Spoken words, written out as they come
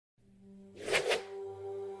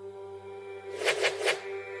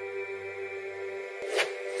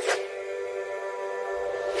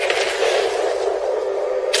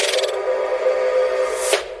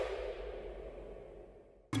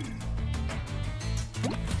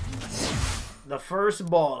the first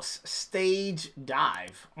boss, stage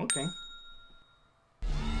dive. Okay.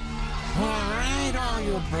 Alright, all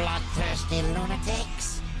you bloodthirsty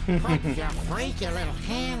lunatics. Put your freaky little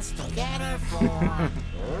hands together for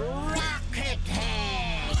Rocket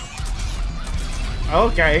Head.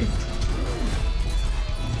 Okay.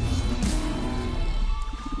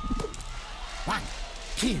 1,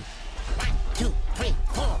 2, 1, 2, 3,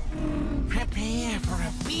 4. Prepare for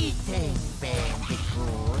a beating,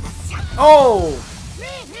 Bandicoot. Oh!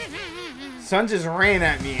 Son just ran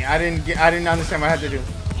at me. I didn't understand what I had to do.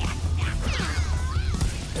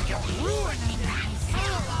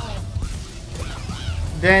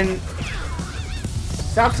 Then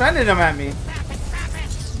stop sending them at me.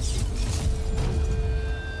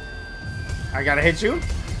 I gotta hit you.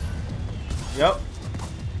 Yep.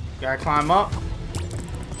 Gotta climb up.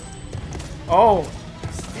 Oh.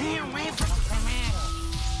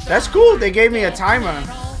 That's cool. They gave me a timer.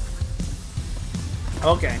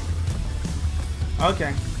 Okay.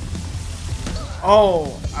 Okay.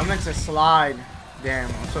 Oh, I meant to slide. Damn,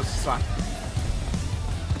 I'm supposed to slide.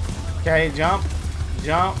 Okay, jump.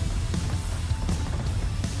 Jump.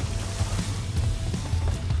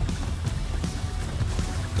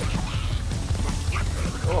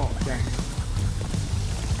 Oh, dang.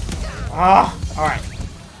 Ah, all right.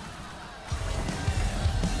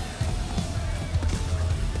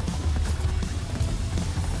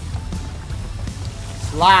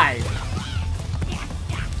 Slide.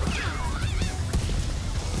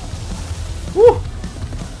 Woo.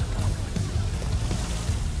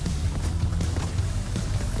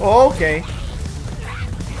 Okay.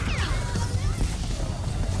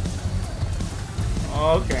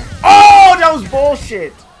 Okay. Oh, that was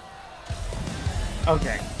bullshit.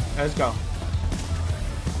 Okay, let's go.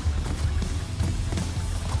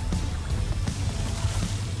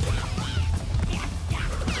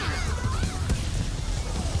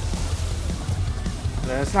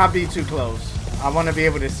 Let's not be too close. I want to be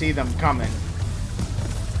able to see them coming.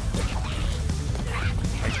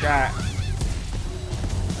 Like that.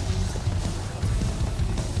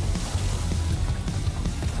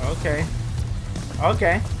 Okay.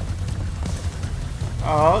 Okay.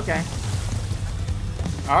 Oh, okay.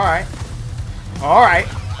 Alright. Alright.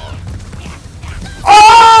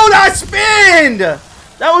 Oh, that spin! That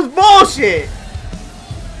was bullshit!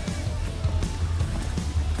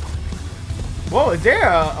 Whoa, is there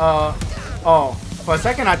a, oh, for a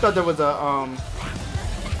second I thought there was a,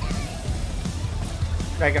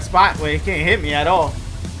 like a spot where it can't hit me at all.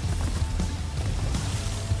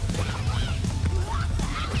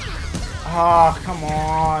 Oh, come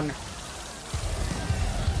on.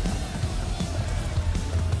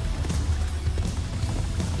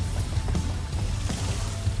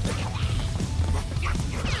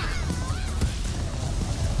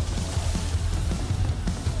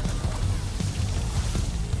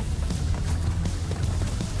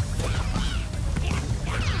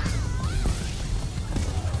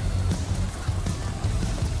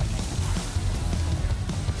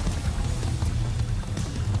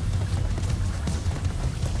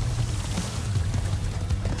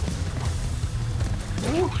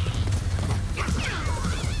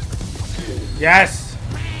 Yes.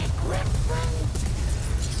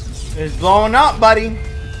 It's blowing up, buddy.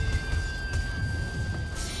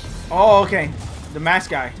 Oh, okay. The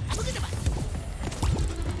mask guy.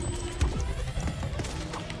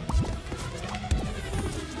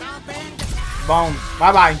 Boom.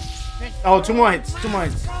 Bye-bye. Oh, 2 more hits. 2 more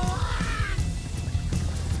hits.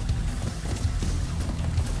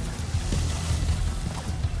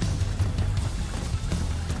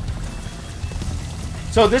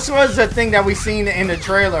 So this was the thing that we seen in the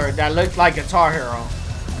trailer that looked like Guitar Hero.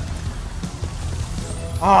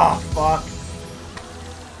 Oh, fuck.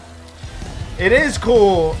 It is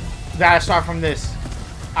cool that I start from this.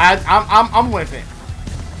 I'm with it.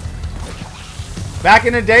 Back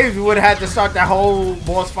in the days, we would have had to start that whole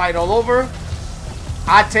boss fight all over.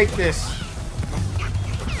 I'd take this.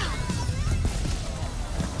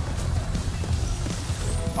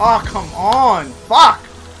 Oh, come on. Fuck.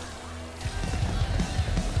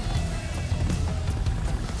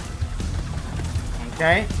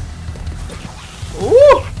 Okay.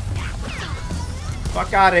 Ooh!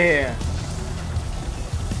 Fuck out of here.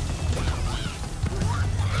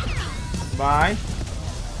 Bye.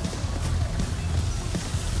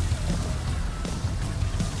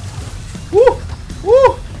 Woo!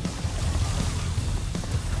 Woo!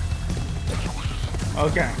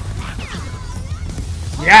 Okay.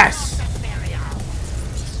 Yes!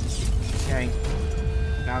 Okay.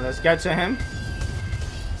 Now let's get to him.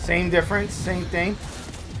 Same difference, same thing.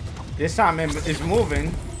 This time it's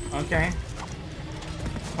moving. Okay.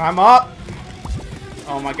 Climb up.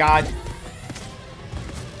 Oh my god.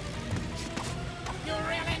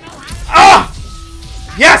 Ah!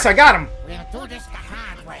 Yes, I got him. We'll do this the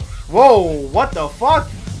hard way. Whoa, what the fuck?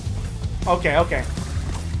 Okay, okay.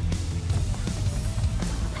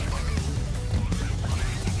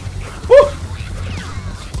 Woo!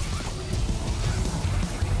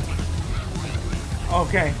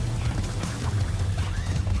 Okay.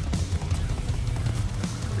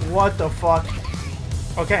 What the fuck?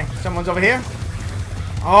 Okay, someone's over here.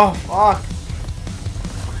 Oh, fuck.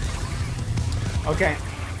 Okay.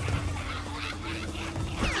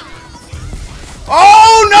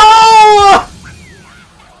 Oh, no!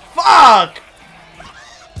 Fuck!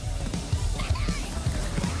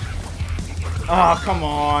 Oh, come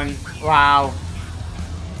on. Wow.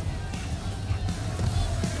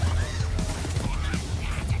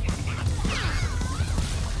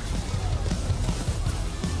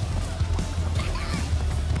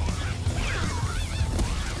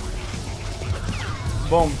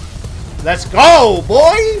 Boom. Let's go,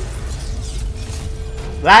 boy!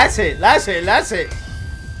 That's it, that's it, that's it.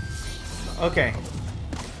 Okay.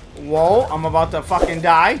 Whoa, I'm about to fucking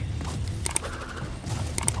die.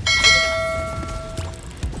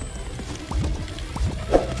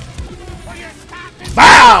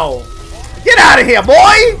 Bow! Get out of here,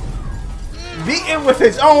 boy! Beating with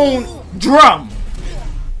his own drum.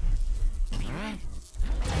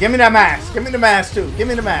 Give me that mask. Give me the mask, too. Give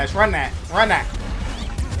me the mask. Run that. Run that.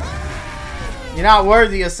 You're not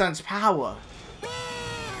worthy of Sun's power.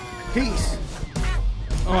 Peace.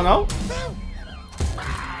 Oh, no?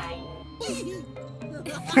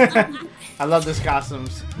 I love these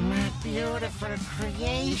costumes. My beautiful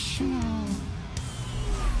creation.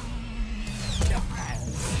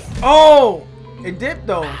 Oh! It dipped,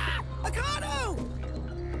 though.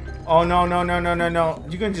 Oh, no, no, no, no, no, no.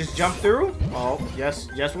 You can just jump through? Oh, yes.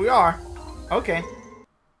 Yes, we are. Okay.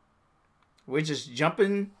 We're just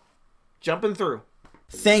jumping through.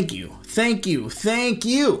 Thank you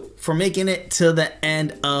for making it to the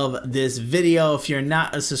end of this video. If you're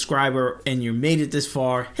not a subscriber and you made it this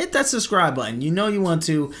far, hit that subscribe button. You know you want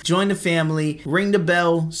to join the family, ring the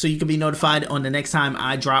bell so you can be notified on the next time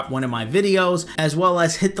I drop one of my videos, as well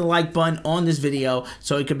as hit the like button on this video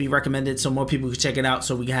so it could be recommended so more people can check it out,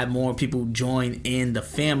 so we can have more people join in the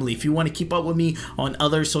family. If you want to keep up with me on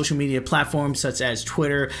other social media platforms such as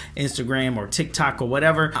Twitter, Instagram, or TikTok or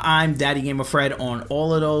whatever, I'm DaddyGamerFred on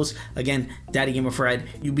all of those. Again, DaddyGamerFred.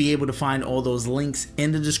 You'll be able to find all those links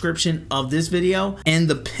in the description of this video and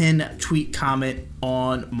the pinned tweet comment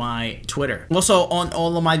on my Twitter. Also, on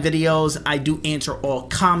all of my videos, I do answer all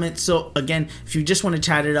comments. So again, if you just want to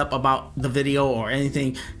chat it up about the video or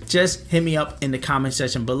anything, just hit me up in the comment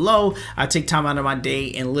section below. I take time out of my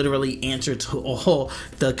day and literally answer to all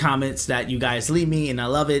the comments that you guys leave me, and I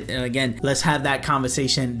love it. And again, let's have that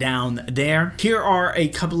conversation down there. Here are a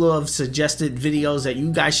couple of suggested videos that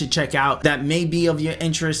you guys should check out that may be of your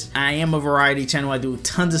interest. I am a variety channel. I do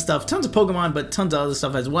tons of stuff, tons of Pokemon, but tons of other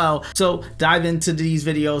stuff as well. So dive into these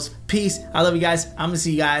videos. Peace. I love you guys. I'm gonna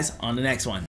see you guys on the next one.